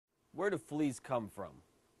where do fleas come from?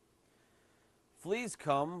 Fleas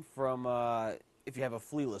come from, if you have a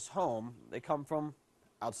flealess home, they come from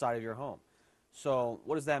outside of your home. So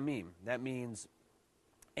what does that mean? That means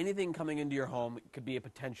anything coming into your home could be a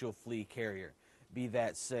potential flea carrier. Be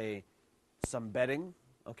that, say, some bedding,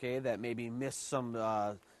 okay, that maybe missed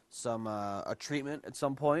a treatment at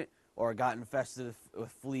some point or got infested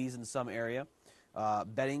with fleas in some area.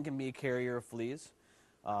 Bedding can be a carrier of fleas.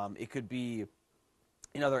 It could be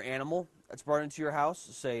another animal that's brought into your house,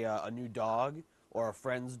 say a new dog or a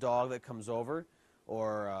friend's dog that comes over,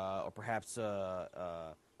 or perhaps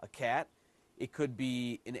a cat. It could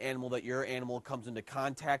be an animal that your animal comes into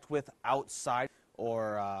contact with outside,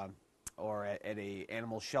 or at a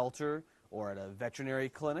animal shelter or at a veterinary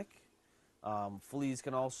clinic. Fleas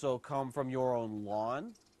can also come from your own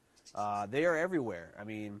lawn. They are everywhere. I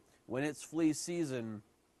mean, when it's flea season,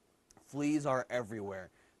 fleas are everywhere.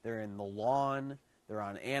 They're in the lawn. They're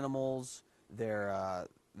on animals. They're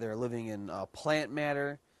living in plant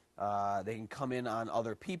matter. They can come in on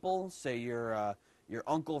other people. Say your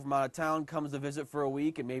uncle from out of town comes to visit for a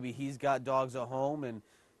week, and maybe he's got dogs at home,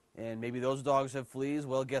 and maybe those dogs have fleas.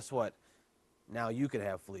 Well, guess what? Now you can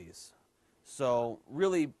have fleas. So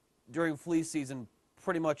really, during flea season,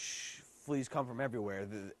 pretty much fleas come from everywhere.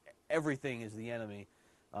 Everything is the enemy,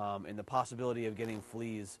 and the possibility of getting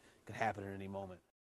fleas could happen at any moment.